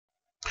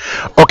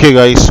Okay,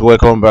 guys,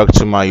 welcome back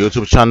to my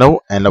YouTube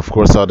channel, and of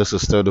course, this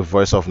is still the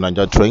voice of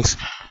Niger Drinks.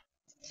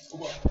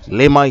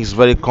 Lema is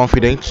very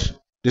confident.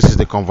 This is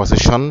the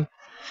conversation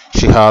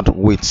she had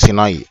with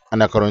Sinaye,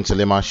 and according to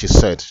Lema, she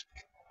said,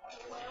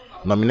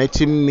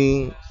 "Nominating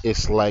me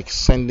is like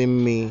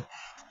sending me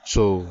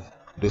to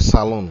the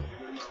salon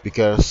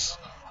because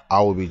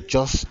I will be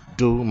just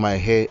do my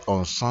hair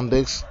on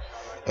Sundays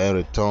and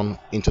return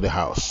into the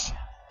house."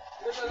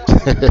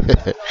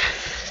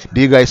 Do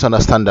you guys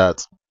understand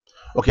that?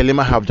 Okay,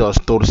 Lima have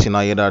just told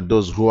Sinaye that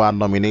those who are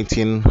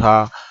nominating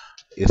her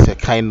is a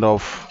kind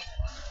of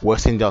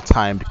wasting their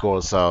time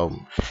because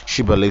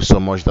she believes so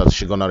much that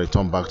she's gonna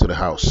return back to the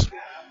house.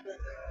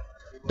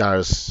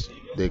 That's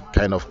the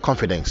kind of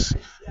confidence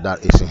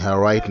that is in her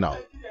right now.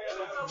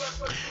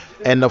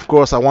 And of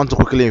course, I want to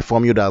quickly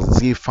inform you that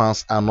Z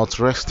fans are not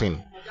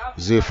resting.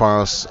 Z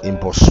fans in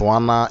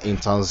Botswana, in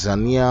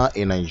Tanzania,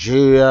 in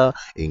Nigeria,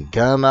 in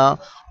Ghana,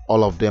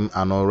 all of them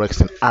are not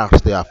resting as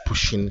they are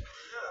pushing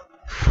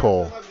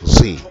for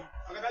Z.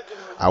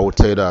 I will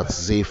tell you that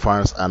Z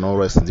fans are not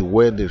resting. The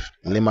way the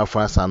Lima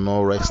fans are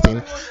not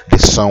resting, the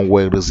same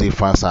way the Z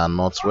fans are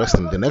not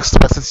resting. The next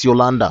person is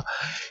Yolanda.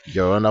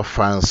 Yolanda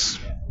fans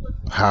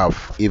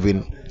have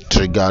even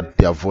triggered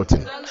their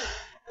voting.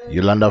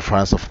 Yolanda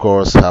fans, of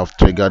course, have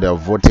triggered their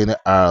voting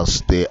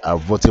as they are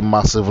voting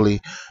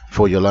massively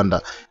for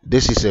Yolanda.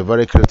 This is a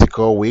very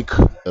critical week,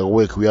 a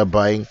week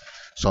whereby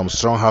some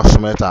strong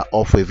housemates are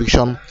off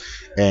eviction,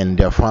 and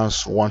their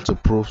fans want to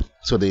prove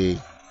to the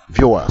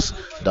viewers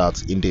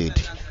that indeed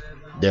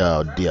they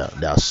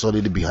are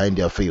solid behind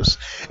their fields.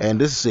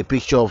 And this is a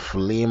picture of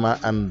Lima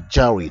and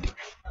Jared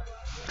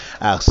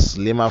as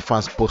Lima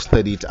fans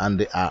posted it,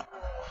 and they are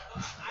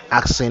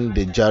asking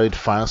the Jared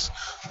fans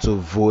to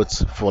vote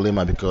for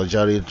Lima because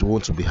Jared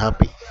won't be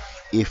happy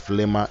if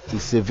Lima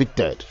is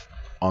evicted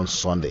on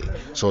Sunday.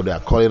 So they are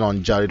calling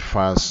on Jared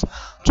fans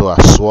to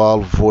as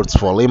well vote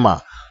for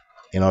Lima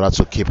in order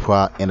to keep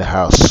her in the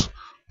house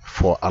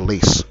for at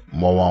least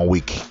more 1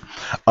 week.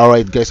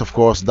 Alright, guys, of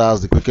course,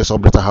 that's the quickest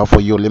update I have for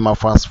you. Lima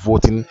fans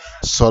voting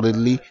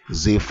solidly,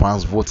 Z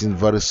fans voting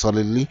very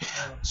solidly,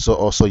 so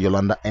also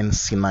Yolanda and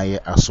Sinaye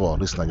as well.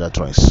 This is Niger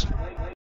Trends.